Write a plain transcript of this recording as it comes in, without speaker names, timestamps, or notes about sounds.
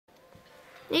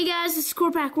Hey guys, this is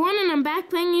Corepac1 and I'm back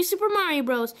playing New Super Mario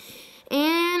Bros.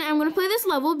 And I'm gonna play this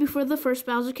level before the first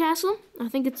Bowser Castle. I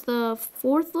think it's the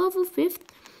 4th level, 5th?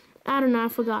 I don't know, I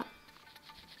forgot.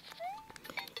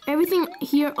 Everything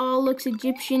here all looks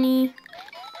Egyptian-y.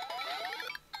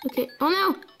 Okay, oh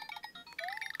no!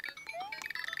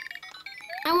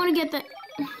 I wanna get that.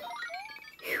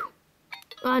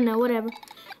 Oh no, whatever.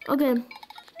 Okay.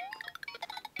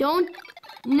 Don't.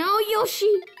 No,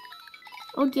 Yoshi!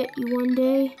 I'll get you one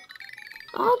day.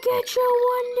 I'll get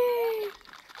you one day.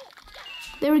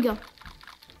 There we go.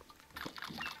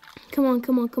 Come on,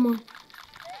 come on, come on.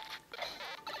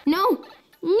 No!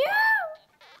 No!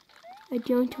 I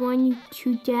don't want you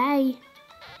to die.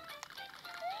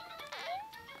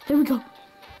 There we go.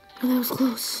 Oh, that was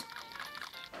close.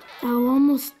 I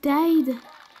almost died.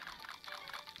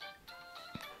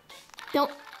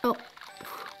 Don't. Oh.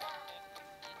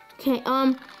 Okay,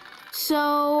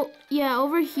 so, yeah,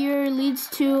 over here leads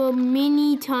to a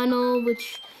mini tunnel,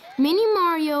 which, mini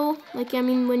Mario, like, I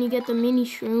mean, when you get the mini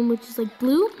shroom, which is, like,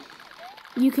 blue,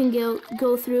 you can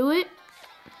go through it,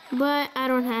 but I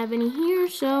don't have any here,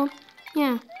 so,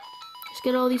 yeah, just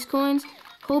get all these coins,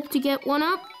 hope to get one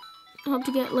up, hope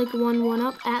to get, like, one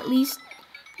up, at least,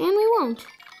 and we won't.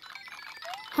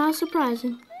 How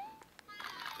surprising.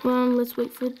 Well, let's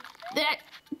wait for that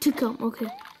to come, okay.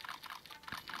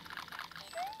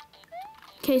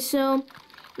 Okay, so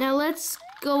now let's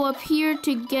go up here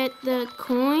to get the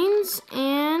coins,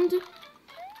 and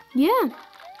yeah,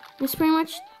 that's pretty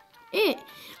much it.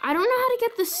 I don't know how to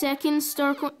get the second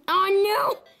star coin. Oh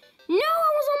no! No,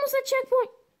 I was almost at checkpoint.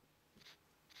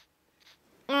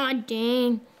 Aw,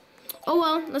 dang. Oh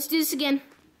well, let's do this again.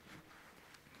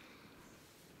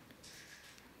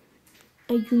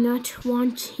 I do not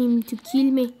want him to kill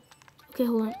me. Okay,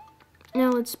 hold on. Now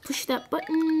let's push that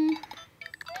button.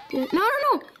 No, no,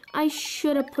 no! I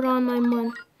should have put on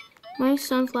my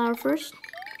sunflower first.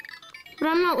 But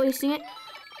I'm not wasting it.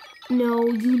 No,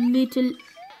 you little...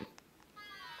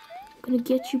 I'm gonna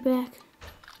get you back.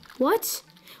 What?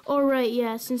 Alright,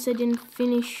 yeah, since I didn't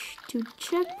finish to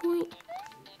checkpoint.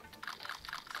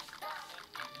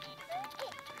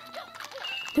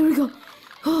 There we go.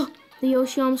 Oh, the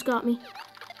Yoshi almost got me.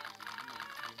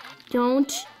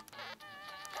 Don't.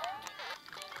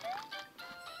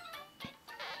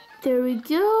 There we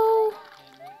go.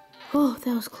 Oh,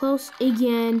 that was close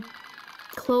again.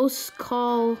 Close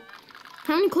call.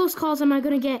 How many close calls am I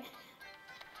gonna get?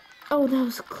 Oh, that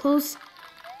was close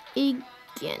again.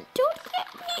 Don't get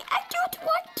me. I don't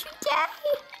want to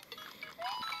die.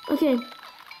 Okay.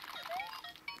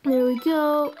 There we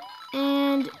go.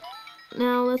 And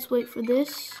now let's wait for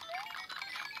this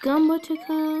Gumba to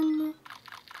come.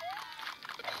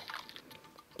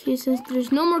 Okay, since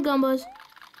there's no more Gumbas,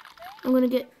 I'm gonna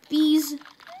get these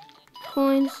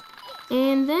coins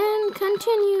and then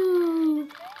continue.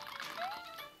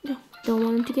 No, don't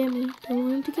want him to get me. Don't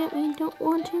want him to get me. Don't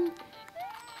want him.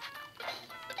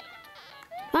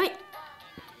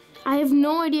 I have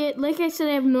no idea. Like I said,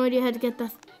 I have no idea how to get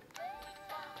that.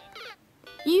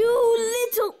 You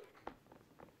little.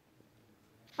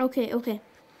 Okay, okay.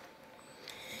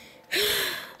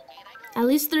 At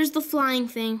least there's the flying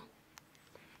thing.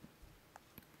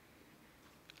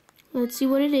 Let's see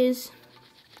what it is.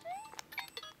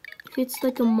 If it's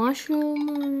like a mushroom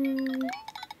or...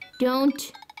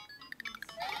 Don't.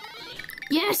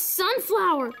 Yes,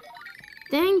 sunflower.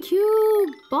 Thank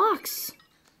you, box.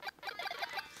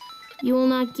 You will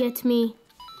not get me.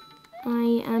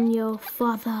 I am your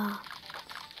father.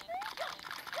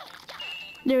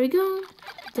 There we go.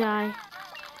 Die.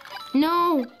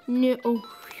 No. No. Oh.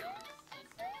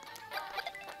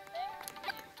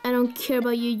 I don't care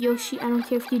about you, Yoshi. I don't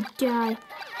care if you die.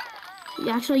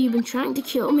 Actually, you've been trying to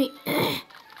kill me.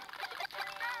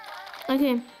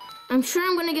 Okay. I'm sure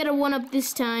I'm gonna get a 1-up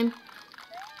this time.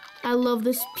 I love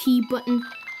this P button.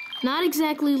 Not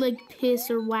exactly like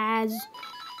piss or waz.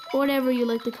 Or whatever you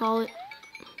like to call it.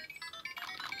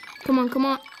 Come on, come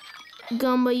on.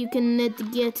 Gumba, you can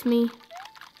net get me.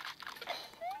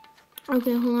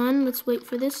 Okay, hold on. Let's wait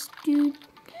for this dude.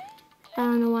 I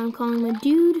don't know why I'm calling him a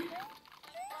dude.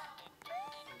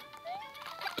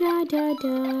 Die, die,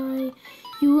 die.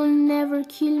 You will never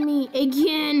kill me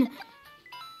again.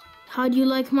 How do you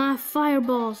like my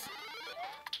fireballs?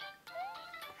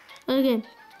 Okay.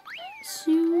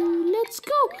 So, let's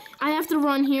go. I have to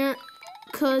run here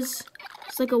because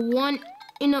it's like a 1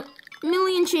 in a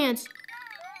million chance.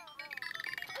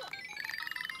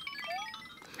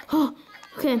 Oh,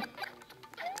 okay.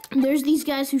 There's these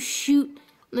guys who shoot,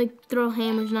 like throw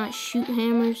hammers, not shoot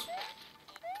hammers.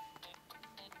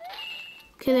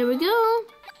 Okay, there we go.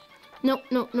 Nope,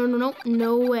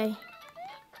 no way.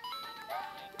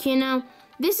 Okay, now,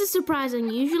 this is surprising.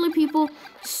 Usually people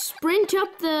sprint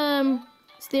up the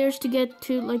stairs to get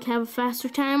to, like, have a faster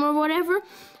time or whatever.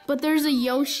 But there's a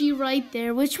Yoshi right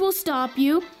there, which will stop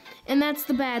you. And that's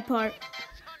the bad part.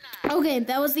 Okay,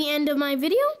 that was the end of my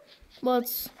video. Well,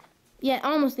 it's, yeah,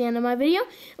 almost the end of my video.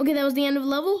 Okay, that was the end of the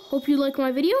level. Hope you like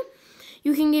my video.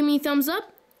 You can give me a thumbs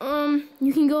up.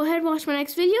 You can go ahead and watch my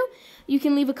next video. You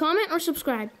can leave a comment or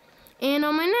subscribe. And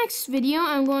on my next video,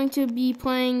 I'm going to be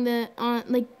playing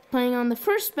playing on the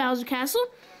first Bowser Castle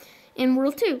in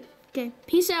World 2. Okay,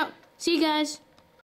 peace out. See you guys.